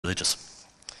religious.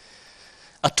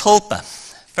 A tulpa,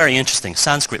 very interesting,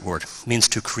 Sanskrit word, means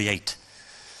to create.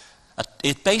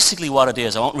 It basically what it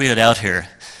is, I won't read it out here,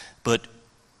 but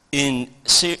in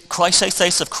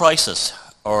states of crisis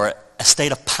or a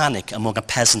state of panic among a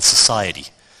peasant society,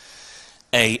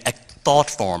 a thought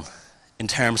form in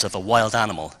terms of a wild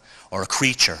animal or a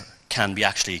creature can be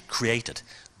actually created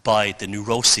by the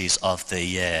neuroses of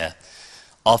the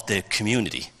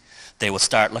community. They would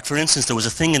start, like for instance, there was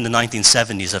a thing in the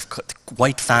 1970s of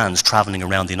white vans traveling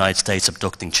around the United States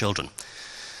abducting children.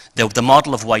 The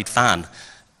model of white van,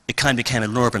 it kind of became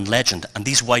an urban legend, and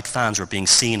these white vans were being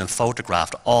seen and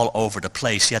photographed all over the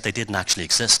place, yet they didn't actually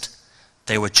exist.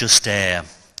 They were just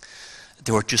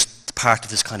part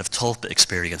of this kind of tulpa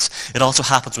experience. It also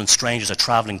happens when strangers are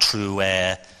traveling through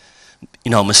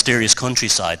mysterious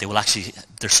countryside.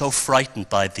 They're so frightened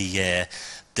by the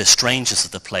strangeness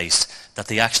of the place that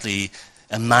they actually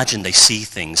imagine they see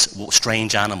things,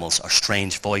 strange animals or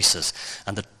strange voices.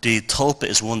 And the tulpa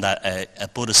is one that a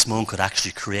Buddhist monk could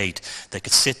actually create. They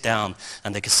could sit down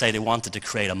and they could say they wanted to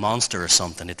create a monster or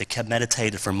something. If they kept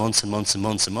meditated for months and months and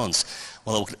months and months,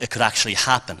 well, it could actually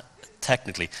happen,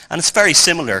 technically. And it's very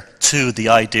similar to the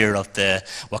idea of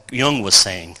what Jung was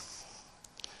saying.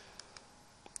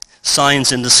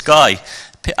 Signs in the sky.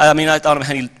 I mean, I don't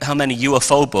know how many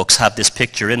UFO books have this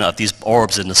picture in it, of these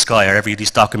orbs in the sky, or these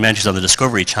documentaries on the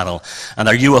Discovery Channel, and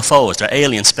they're UFOs, they're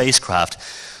alien spacecraft.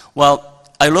 Well,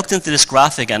 I looked into this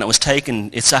graphic, and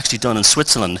it's actually done in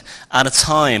Switzerland, at a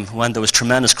time when there was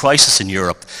tremendous crisis in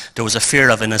Europe. There was a fear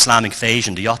of an Islamic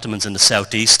invasion, the Ottomans in the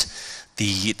southeast,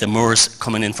 the Moors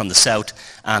coming in from the south,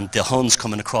 and the Huns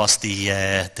coming across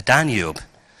the Danube.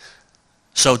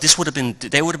 So they would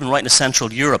have been right in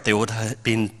Central Europe. They would have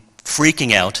been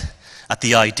freaking out at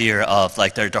the idea of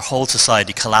like their whole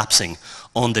society collapsing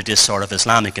under this sort of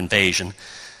Islamic invasion.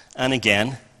 And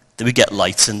again, we get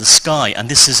lights in the sky. And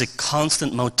this is a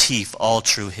constant motif all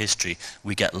through history.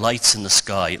 We get lights in the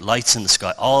sky,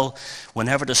 all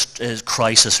whenever there's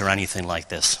crisis or anything like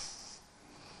this.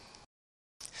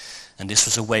 And this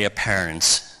was a way of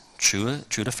parents,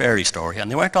 through the fairy story,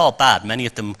 and they weren't all bad. Many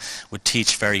of them would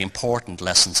teach very important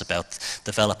lessons about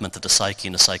development of the psyche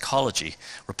and the psychology.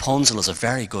 Rapunzel is a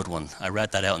very good one. I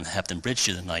read that out in Hebden Bridge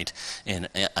the other night,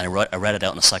 I read it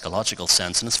out in a psychological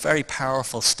sense, and it's very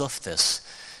powerful stuff, this.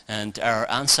 And our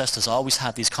ancestors always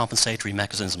had these compensatory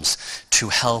mechanisms to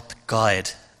help guide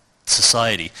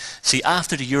society. See,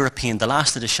 after the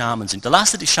last of the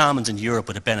shamans in Europe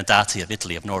were the Benedati of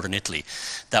Italy, of northern Italy,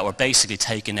 that were basically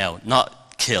taken out, not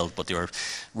killed, but they were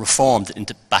reformed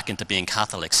back into being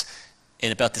Catholics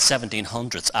in about the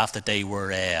 1700s, after they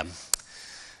were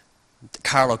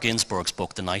Carlo Ginzburg's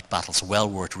book, The Night Battles, well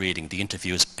worth reading, the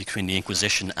interviews between the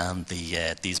Inquisition and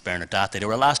these Bernardati. They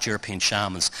were last European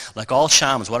shamans. Like all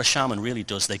shamans, what a shaman really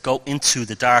does, they go into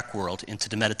the dark world, into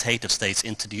the meditative states,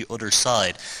 into the other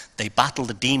side. They battle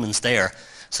the demons there,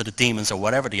 so the demons, or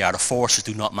whatever they are, the forces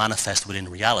do not manifest within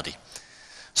reality.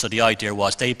 So the idea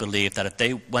was, they believed that if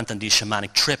they went on these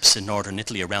shamanic trips in northern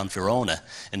Italy around Verona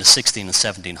in the 16 and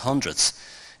 1700s,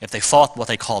 if they fought what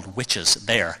they called witches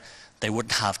there, they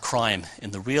wouldn't have crime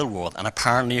in the real world. And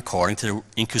apparently, according to the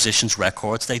Inquisition's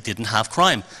records, they didn't have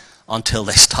crime until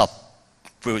they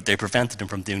prevented them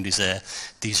from doing these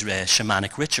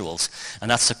shamanic rituals.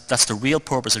 And that's the real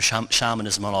purpose of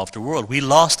shamanism all over the world. We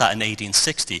lost that in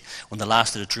 1860 when the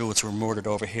last of the Druids were murdered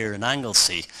over here in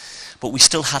Anglesey. But we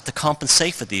still had to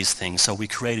compensate for these things, so we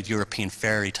created European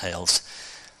fairy tales.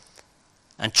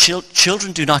 And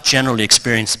children do not generally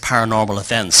experience paranormal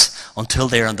events until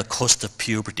they're on the cusp of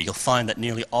puberty. You'll find that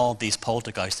nearly all these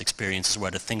poltergeist experiences where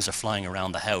the things are flying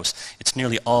around the house, it's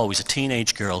nearly always a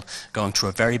teenage girl going through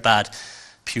a very bad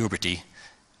puberty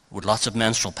with lots of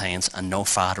menstrual pains and no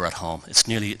father at home. It's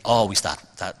nearly always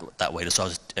that way. There's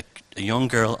always a young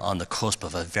girl on the cusp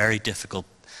of a very difficult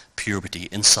puberty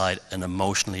inside an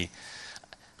emotionally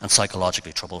and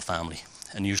psychologically troubled family,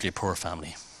 and usually a poor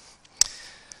family.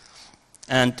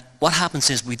 And what happens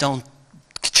is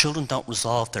children don't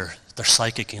resolve their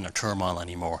psychic inner turmoil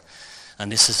anymore.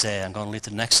 And this is, I'm going to lead to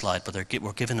the next slide, but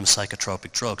we're giving them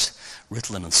psychotropic drugs,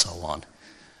 Ritalin and so on.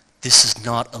 This is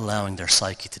not allowing their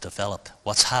psyche to develop.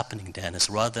 What's happening then is,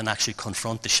 rather than actually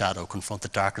confront the shadow, confront the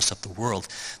darkness of the world,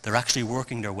 they're actually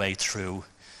working their way through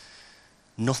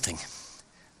nothing.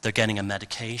 They're getting a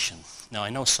medication. Now, I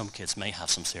know some kids may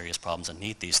have some serious problems and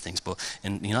need these things, but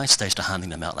in the United States, they're handing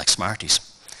them out like Smarties.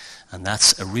 And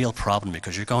that's a real problem,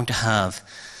 because you're going to have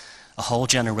a whole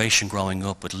generation growing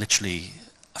up with literally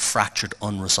a fractured,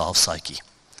 unresolved psyche.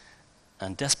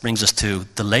 And this brings us to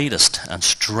the latest and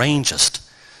strangest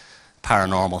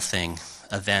paranormal thing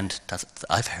event that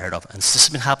I've heard of, and this has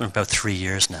been happening for about 3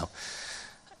 years now.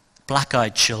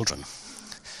 Black-eyed children.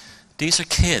 These are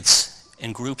kids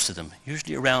in groups of them,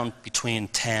 usually around between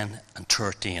 10 and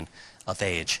 13 of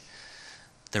age.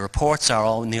 The reports are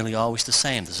all nearly always the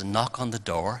same. There's a knock on the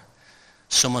door,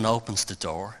 someone opens the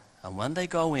door, and when they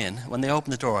go in, when they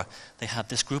open the door, they have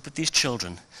this group of these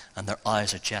children, and their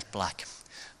eyes are jet black.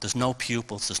 There's no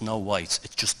pupils, there's no whites,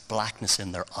 it's just blackness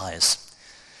in their eyes.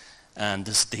 And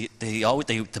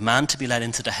they demand to be let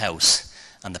into the house,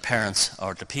 and the parents,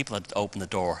 or the people that open the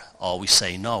door, always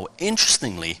say no.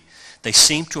 Interestingly, they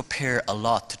seem to appear a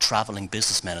lot to traveling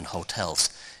businessmen in hotels.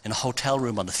 In a hotel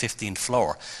room on the 15th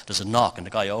floor, there's a knock, and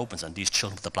the guy opens, and these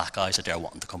children with the black eyes are there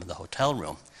wanting to come in the hotel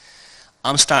room.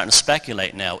 I'm starting to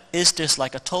speculate now, is this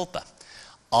like a tulpa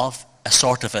of a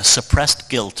sort of a suppressed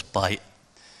guilt by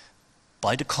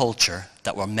the culture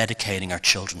that we're medicating our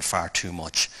children far too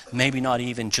much? Maybe not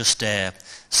even just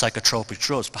psychotropic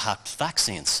drugs, perhaps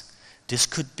vaccines. This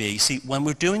could be, see, when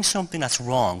we're doing something that's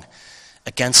wrong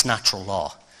against natural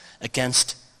law,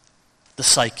 against the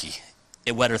psyche,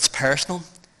 whether it's personal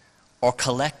or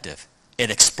collective,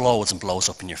 it explodes and blows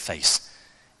up in your face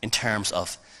in terms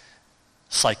of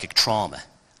psychic trauma.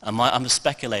 I'm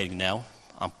speculating now,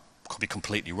 I could be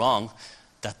completely wrong,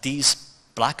 that these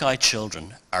black-eyed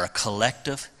children are a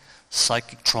collective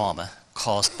psychic trauma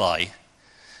caused by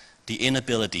the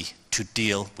inability to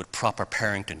deal with proper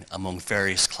parenting among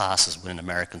various classes within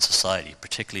American society,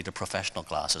 particularly the professional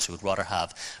classes who would rather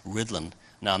have Ritalin.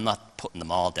 Now, I'm not putting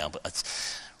them all down, but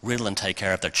Ritalin take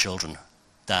care of their children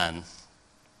than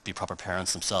be proper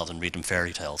parents themselves and read them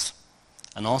fairy tales.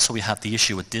 And also we have the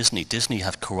issue with Disney. Disney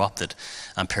have corrupted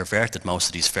and perverted most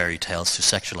of these fairy tales to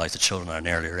sexualize the children at an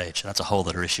earlier age. And that's a whole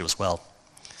other issue as well.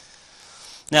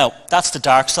 Now, that's the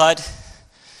dark side.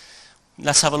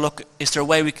 Let's have a look. Is there a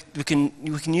way we can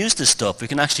use this stuff? We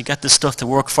can actually get this stuff to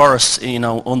work for us.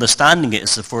 Understanding it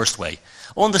is the first way.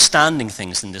 Understanding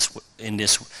things in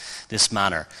this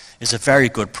manner is a very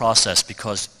good process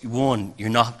because, one, you're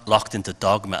not locked into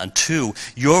dogma, and two,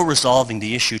 you're resolving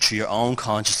the issue through your own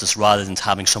consciousness rather than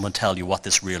having someone tell you what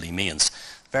this really means.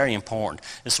 Very important.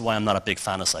 This is why I'm not a big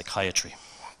fan of psychiatry.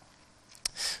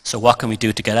 So what can we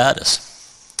do to get at this?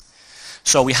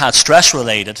 So we had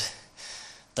stress-related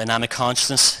dynamic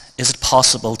consciousness. Is it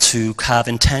possible to have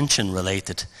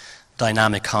intention-related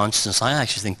dynamic consciousness? I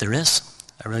actually think there is.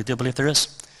 I really do believe there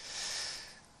is.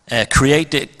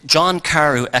 John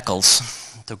Carew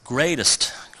Eccles, the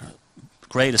greatest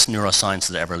neuroscientist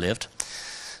that ever lived,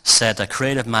 said that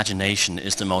creative imagination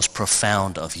is the most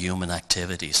profound of human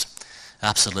activities.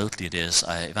 Absolutely it is.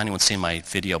 If anyone's seen my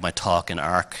video, my talk in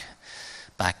ARC,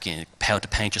 back in How to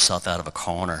Paint Yourself Out of a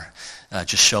Corner,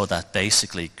 just show that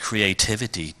basically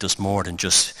creativity does more than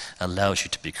just allows you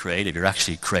to be creative. You're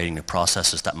actually creating the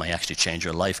processes that might actually change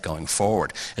your life going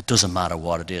forward. It doesn't matter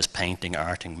what it is, painting,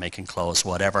 arting, making clothes,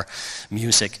 whatever,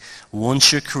 music.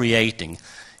 Once you're creating,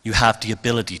 you have the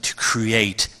ability to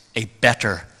create a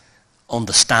better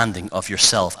understanding of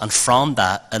yourself, and from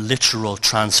that, a literal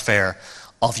transfer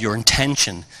of your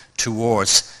intention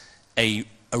towards a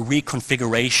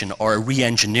reconfiguration or a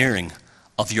re-engineering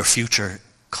of your future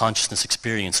consciousness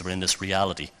experience within this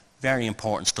reality. Very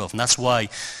important stuff, and that's why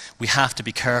we have to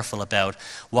be careful about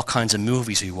what kinds of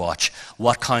movies we watch,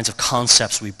 what kinds of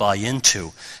concepts we buy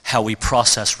into, how we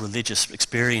process religious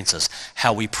experiences,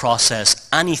 how we process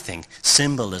anything,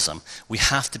 symbolism. We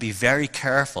have to be very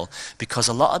careful because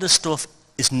a lot of this stuff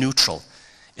is neutral.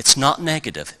 It's not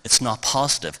negative, it's not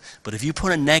positive, but if you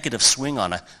put a negative swing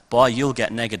on it, boy, you'll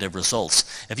get negative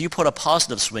results. If you put a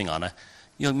positive swing on it,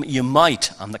 you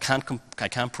might, and I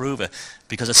can't prove it,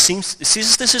 because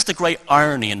this is the great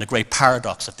irony and the great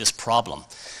paradox of this problem.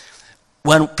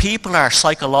 When people are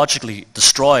psychologically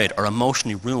destroyed or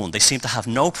emotionally ruined, they seem to have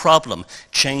no problem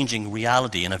changing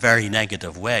reality in a very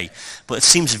negative way. But it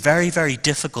seems very, very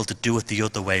difficult to do it the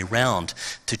other way around,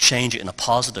 to change it in a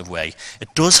positive way.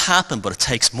 It does happen, but it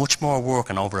takes much more work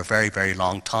and over a very, very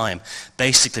long time,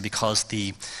 basically because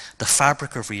the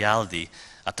fabric of reality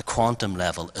at the quantum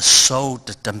level is so,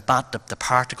 the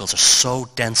particles are so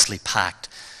densely packed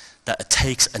that it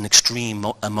takes an extreme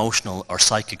emotional or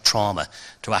psychic trauma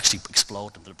to actually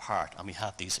explode them apart, and we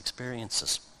have these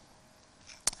experiences.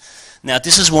 Now,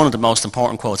 this is one of the most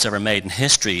important quotes ever made in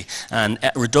history, and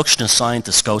reductionist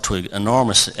scientists go to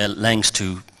enormous lengths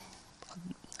to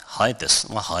hide this.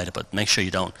 Not hide it, but make sure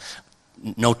you don't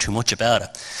know too much about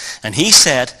it. And he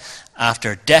said,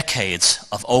 after decades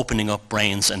of opening up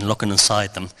brains and looking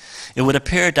inside them, it would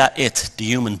appear that the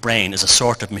human brain, is a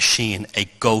sort of machine a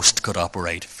ghost could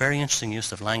operate. Very interesting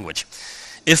use of language.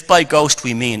 If by ghost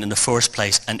we mean, in the first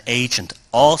place, an agent,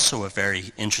 also a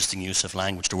very interesting use of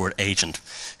language, the word agent,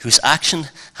 whose action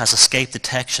has escaped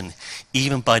detection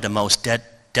even by the most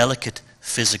delicate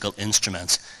physical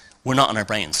instruments, we're not in our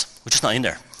brains. We're just not in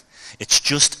there. It's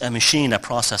just a machine that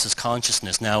processes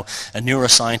consciousness. Now, a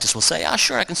neuroscientist will say,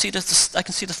 sure, I can see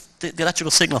the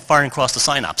electrical signal firing across the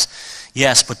synapse.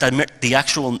 Yes, but the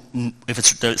actual, if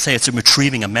it's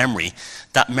retrieving a memory,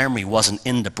 that memory wasn't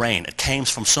in the brain. It came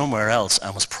from somewhere else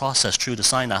and was processed through the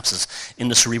synapses in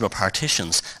the cerebral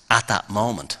partitions at that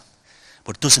moment.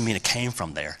 But it doesn't mean it came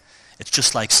from there. It's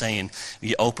just like saying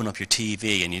you open up your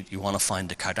TV and you want to find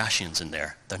the Kardashians in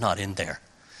there. They're not in there.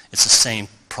 It's the same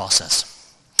process.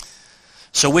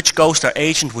 So which ghost or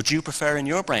agent would you prefer in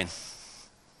your brain?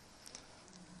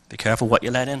 Be careful what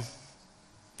you let in.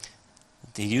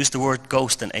 He used the word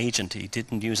ghost and agent. He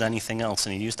didn't use anything else,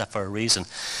 and he used that for a reason.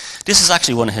 This is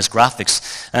actually one of his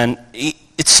graphics, and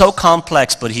it's so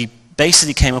complex, but he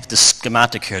basically came up with this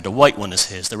schematic here. The white one is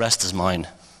his, the rest is mine.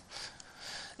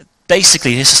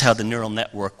 Basically, this is how the neural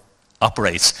network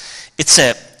operates. It's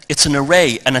an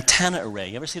array, an antenna array.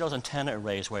 You ever see those antenna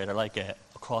arrays where they're like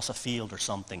across a field or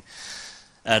something?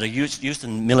 They're used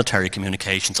in military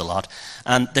communications a lot,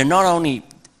 and they're not only,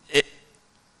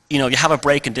 you have a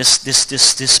break in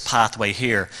this pathway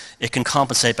here. It can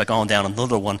compensate by going down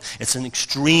another one. It's an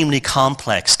extremely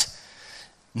complex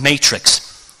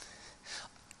matrix,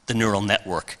 the neural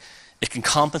network. It can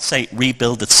compensate,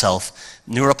 rebuild itself.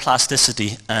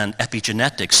 Neuroplasticity and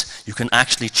epigenetics, you can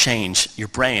actually change your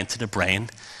brain to the brain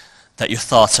that your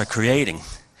thoughts are creating.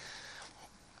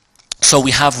 So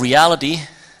we have reality.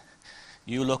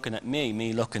 You looking at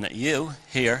me looking at you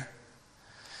here.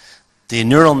 The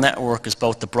neural network is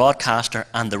both the broadcaster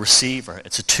and the receiver.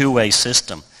 It's a two-way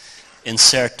system.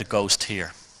 Insert the ghost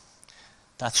here.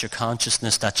 That's your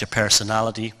consciousness, that's your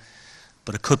personality,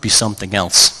 but it could be something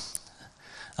else.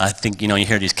 I think, you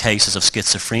hear these cases of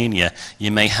schizophrenia.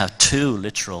 You may have two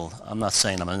literal, I'm not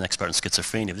saying I'm an expert in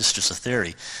schizophrenia, this is just a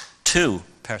theory, two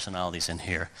personalities in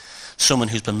here. Someone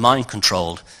who's been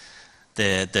mind-controlled,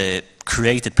 the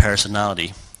created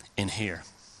personality in here.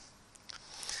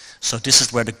 So this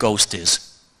is where the ghost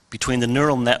is, between the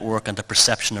neural network and the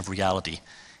perception of reality.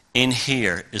 In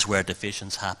here is where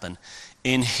divisions happen.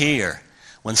 In here,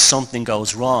 when something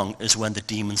goes wrong, is when the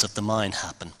demons of the mind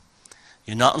happen.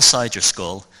 You're not inside your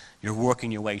skull, you're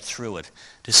working your way through it.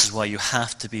 This is why you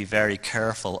have to be very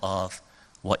careful of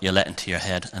what you let into your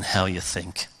head and how you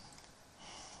think.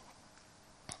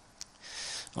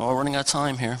 Oh, we're running out of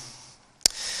time here.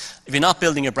 If you're not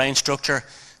building your brain structure,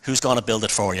 who's going to build it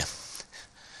for you?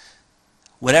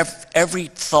 Every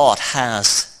thought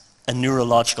has a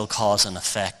neurological cause and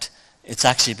effect. It's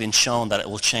actually been shown that it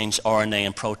will change RNA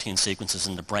and protein sequences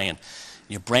in the brain.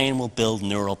 Your brain will build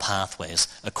neural pathways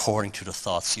according to the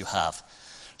thoughts you have.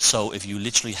 So if you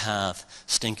literally have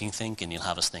stinking thinking, you'll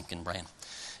have a stinking brain.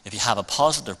 If you have a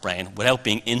positive brain, without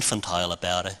being infantile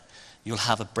about it, you'll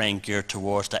have a brain geared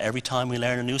towards that. Every time we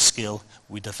learn a new skill,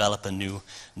 we develop a new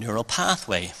neural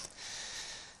pathway.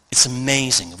 It's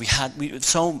amazing.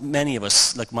 So many of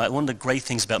us, one of the great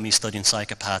things about me studying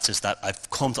psychopaths is that I've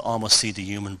come to almost see the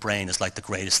human brain as like the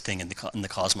greatest thing in the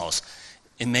cosmos.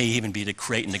 It may even be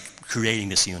creating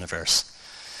this universe.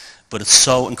 But it's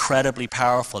so incredibly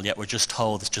powerful, yet we're just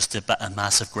told it's just a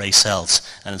massive grey cells,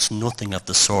 and it's nothing of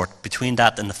the sort. Between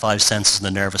that and the five senses and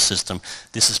the nervous system,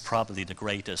 this is probably the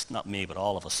greatest, not me, but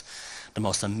all of us, the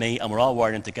most amazing, and we're all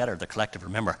wired in together, the collective,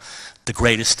 remember, the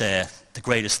greatest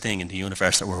thing in the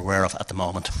universe that we're aware of at the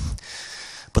moment.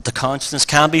 But the consciousness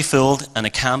can be fooled, and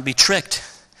it can be tricked,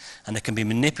 and it can be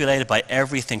manipulated by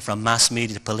everything from mass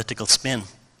media to political spin.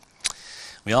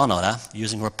 We all know that,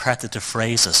 using repetitive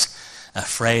phrases. A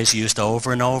phrase used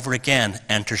over and over again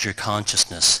enters your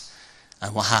consciousness,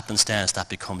 and what happens then is that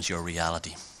becomes your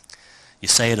reality. You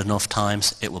say it enough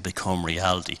times, it will become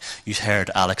reality. You heard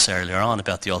Alex earlier on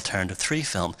about the Alternative 3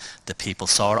 film, that people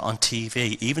saw it on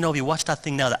TV. Even though if you watch that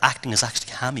thing now, the acting is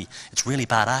actually hammy. It's really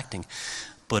bad acting.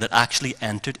 But it actually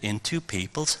entered into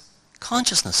people's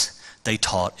consciousness. They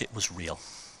thought it was real.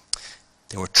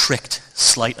 They were tricked.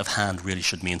 Sleight of hand really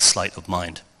should mean sleight of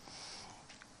mind.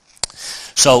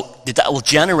 So that will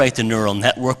generate the neural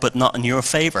network, but not in your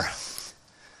favor.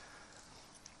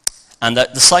 And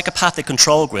the psychopathic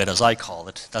control grid, as I call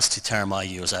it, that's the term I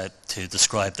use to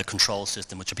describe the control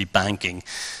system, which would be banking,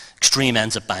 extreme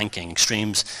ends of banking,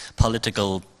 extremes,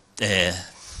 political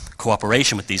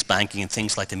cooperation with these banking and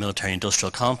things like the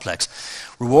military-industrial complex.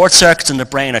 Reward circuits in the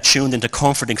brain are tuned into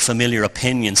comforting familiar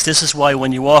opinions. This is why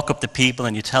when you walk up to people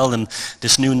and you tell them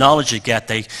this new knowledge you get,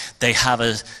 they have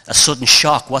a sudden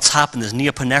shock. What's happened is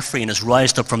neopinephrine has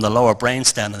rised up from the lower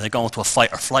brainstem and they go into a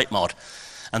fight or flight mode.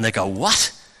 And they go,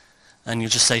 what? And you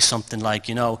just say something like,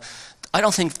 you know, I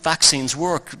don't think vaccines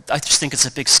work. I just think it's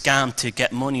a big scam to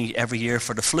get money every year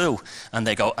for the flu. And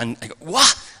they go,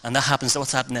 what? And that happens,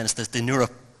 what's happening then is that the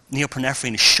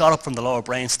neopinephrine is shot up from the lower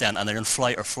brainstem and they're in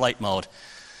flight or fight mode.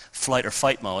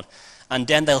 And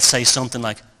then they'll say something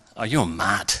like, oh, you're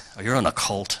mad, or you're in a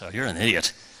cult, or you're an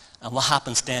idiot. And what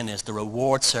happens then is the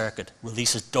reward circuit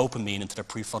releases dopamine into the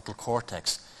prefrontal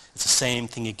cortex. It's the same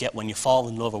thing you get when you fall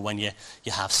in love or when you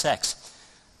have sex.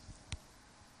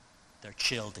 They're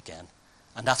chilled again.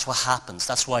 And that's what happens.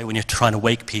 That's why when you're trying to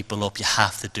wake people up, you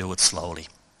have to do it slowly.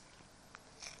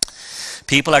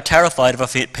 People are terrified of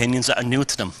opinions that are new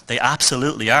to them. They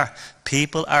absolutely are.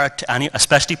 People are,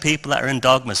 especially people that are in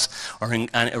dogmas or in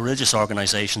religious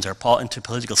organizations or into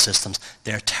political systems,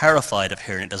 they're terrified of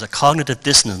hearing it. There's a cognitive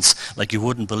dissonance like you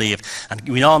wouldn't believe. And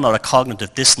we all know that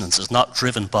cognitive dissonance is not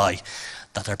driven by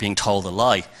that they're being told a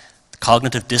lie. The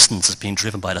cognitive dissonance is being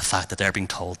driven by the fact that they're being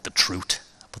told the truth,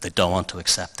 but they don't want to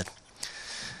accept it.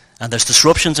 And there's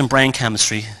disruptions in brain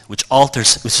chemistry which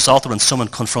is altered when someone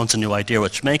confronts a new idea,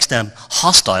 which makes them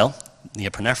hostile,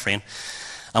 neopinephrine.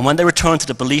 And when they return to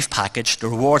the belief package, the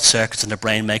reward circuits in their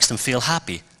brain makes them feel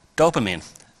happy. Dopamine.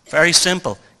 Very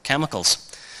simple.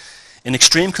 Chemicals. In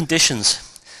extreme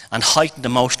conditions and heightened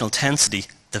emotional intensity,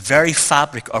 the very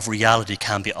fabric of reality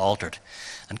can be altered.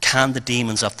 And can the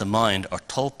demons of the mind, or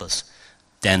tulpas,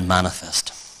 then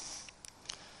manifest?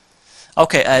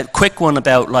 Okay, a quick one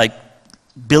about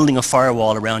building a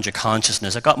firewall around your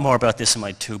consciousness. I got more about this in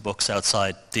my 2 books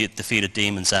outside, Defeated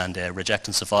Demons and Reject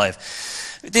and Survive.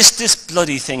 This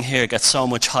bloody thing here gets so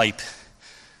much hype.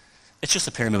 It's just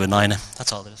a pyramid with 9.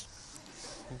 That's all it is.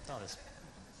 That's all it is.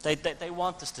 They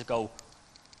want us to go,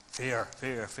 fear,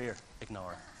 fear, fear.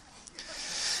 Ignore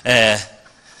it.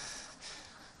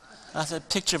 That's a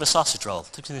picture of a sausage roll.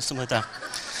 Something like that.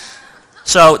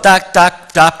 So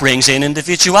that brings in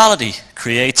individuality,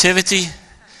 creativity,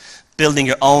 building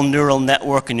your own neural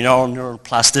network and your own neural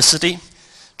plasticity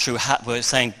through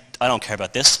saying, I don't care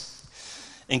about this.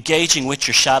 Engaging with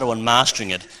your shadow and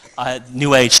mastering it.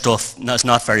 New Age stuff is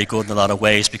not very good in a lot of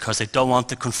ways because they don't want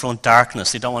to confront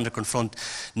darkness. They don't want to confront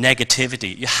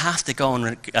negativity. You have to go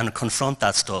and confront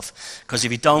that stuff, because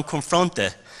if you don't confront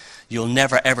it, you'll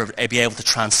never ever be able to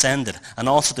transcend it. And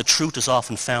also the truth is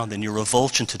often found in your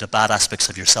revulsion to the bad aspects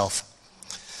of yourself.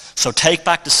 So take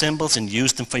back the symbols and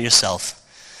use them for yourself.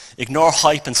 Ignore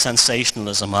hype and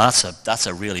sensationalism. That's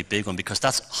a really big one, because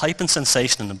that's hype and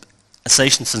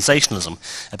sensationalism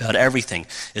about everything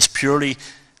is purely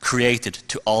created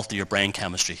to alter your brain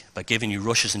chemistry by giving you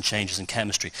rushes and changes in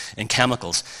chemistry, in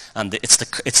chemicals. And it's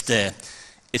the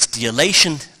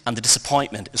elation and the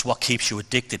disappointment is what keeps you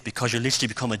addicted, because you literally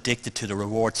become addicted to the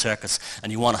reward circuits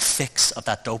and you want a fix of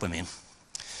that dopamine.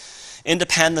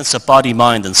 Independence of body,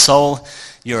 mind and soul.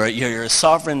 You're a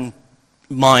sovereign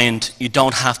mind. You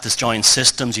don't have to join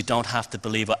systems. You don't have to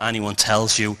believe what anyone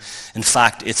tells you. In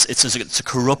fact, it's a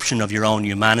corruption of your own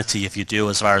humanity if you do,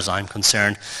 as far as I'm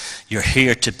concerned. You're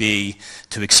here to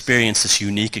experience this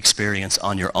unique experience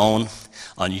on your own,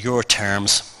 on your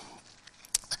terms.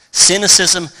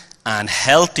 Cynicism and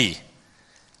healthy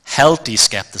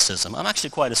skepticism. I'm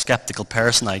actually quite a skeptical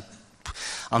person.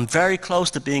 I'm very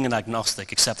close to being an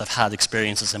agnostic, except I've had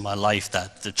experiences in my life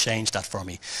that changed that for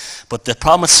me. But the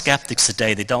problem with skeptics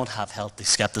today, they don't have healthy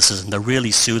skepticism. They're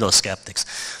really pseudo-skeptics.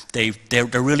 They're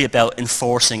really about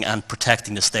enforcing and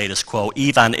protecting the status quo.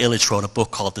 Ivan Illich wrote a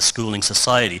book called The Schooling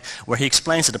Society, where he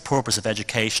explains that the purpose of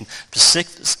education,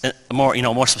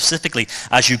 more specifically,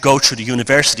 as you go through the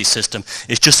university system,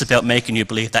 is just about making you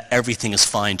believe that everything is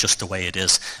fine just the way it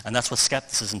is. And that's what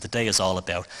skepticism today is all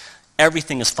about.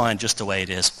 Everything is fine just the way it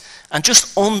is. And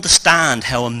just understand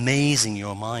how amazing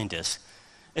your mind is.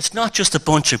 It's not just a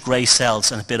bunch of grey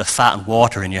cells and a bit of fat and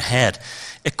water in your head.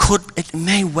 It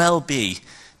may well be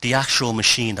the actual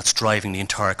machine that's driving the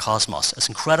entire cosmos. As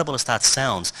incredible as that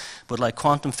sounds, but like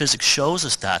quantum physics shows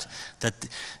us that's the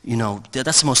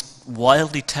most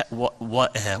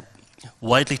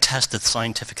widely tested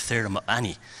scientific theorem of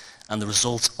any. And the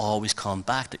results always come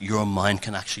back that your mind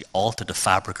can actually alter the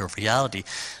fabric of reality.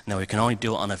 Now, we can only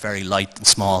do it on a very light and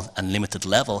small and limited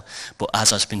level, but as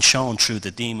has been shown through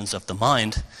the demons of the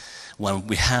mind, when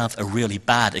we have a really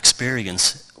bad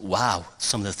experience, wow,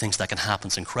 some of the things that can happen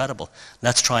is incredible.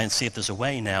 Let's try and see if there's a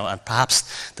way now, and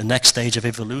perhaps the next stage of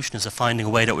evolution is finding a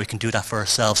way that we can do that for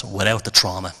ourselves without the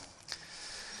trauma.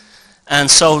 And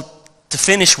so, to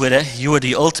finish with it, you are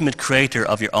the ultimate creator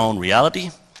of your own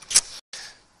reality.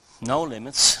 No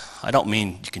limits. I don't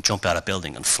mean you can jump out of a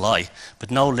building and fly,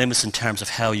 but no limits in terms of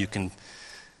how you can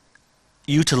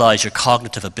utilize your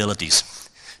cognitive abilities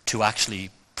to actually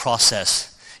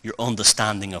process your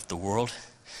understanding of the world.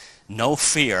 No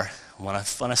fear. When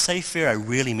I say fear, I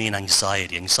really mean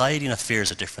anxiety. Anxiety and a fear is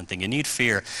a different thing. You need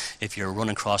fear if you're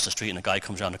running across the street and a guy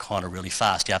comes around the corner really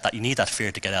fast. You need that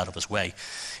fear to get out of his way.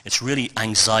 It's really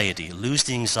anxiety. Lose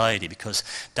the anxiety, because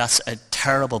that's a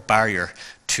terrible barrier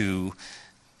to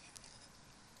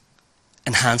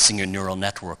enhancing your neural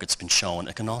network. It's been shown.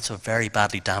 It can also very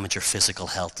badly damage your physical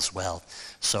health as well.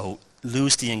 So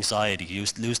lose the anxiety.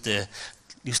 Lose the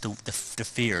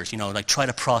fears, try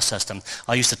to process them.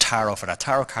 I use the tarot for that.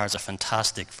 Tarot cards are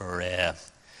fantastic for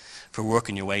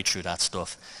working your way through that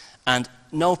stuff. And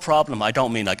no problem, I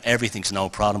don't mean like everything's no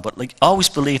problem, but like always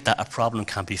believe that a problem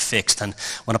can be fixed. And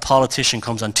when a politician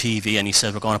comes on TV and he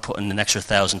says we're going to put in an extra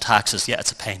 1,000 taxes, yeah,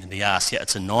 it's a pain in the ass, yeah,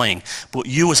 it's annoying, but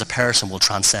you as a person will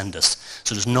transcend this.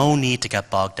 So there's no need to get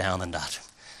bogged down in that.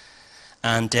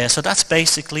 And so that's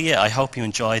basically it. I hope you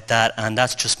enjoyed that, and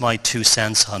that's just my 2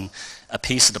 cents on a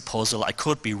piece of the puzzle. I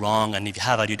could be wrong, and if you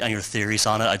have any theories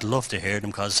on it, I'd love to hear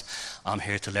them, because I'm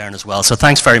here to learn as well. So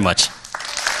thanks very much.